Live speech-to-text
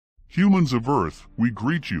Humans of Earth, we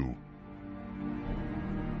greet you.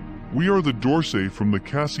 We are the Dorsay from the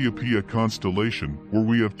Cassiopeia constellation, where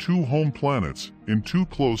we have 2 home planets in 2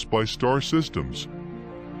 close-by star systems.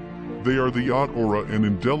 They are the Ottora and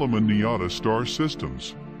Endelemen-Nyada star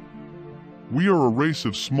systems. We are a race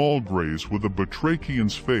of small grays with a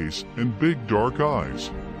batrachian's face and big dark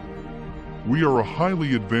eyes. We are a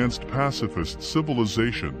highly advanced pacifist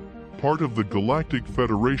civilization, part of the Galactic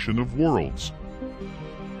Federation of Worlds.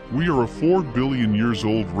 We are a 4 billion years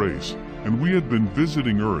old race, and we had been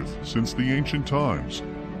visiting Earth since the ancient times.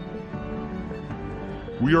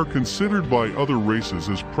 We are considered by other races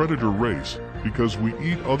as predator race because we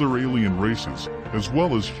eat other alien races, as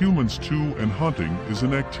well as humans too, and hunting is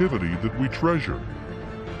an activity that we treasure.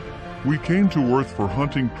 We came to Earth for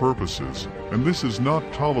hunting purposes, and this is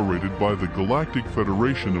not tolerated by the Galactic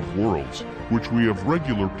Federation of Worlds, which we have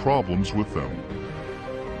regular problems with them.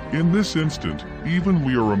 In this instant, even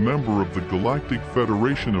we are a member of the Galactic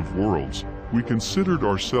Federation of Worlds, we considered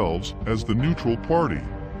ourselves as the neutral party.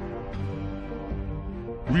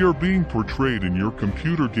 We are being portrayed in your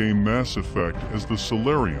computer game Mass Effect as the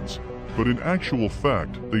Solarians, but in actual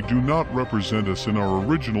fact, they do not represent us in our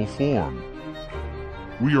original form.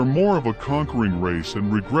 We are more of a conquering race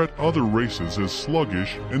and regret other races as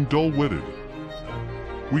sluggish and dull-witted.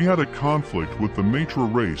 We had a conflict with the Matra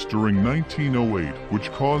race during 1908,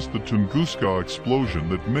 which caused the Tunguska explosion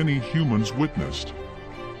that many humans witnessed.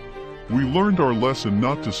 We learned our lesson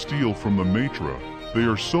not to steal from the Matra. They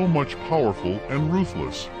are so much powerful and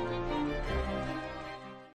ruthless.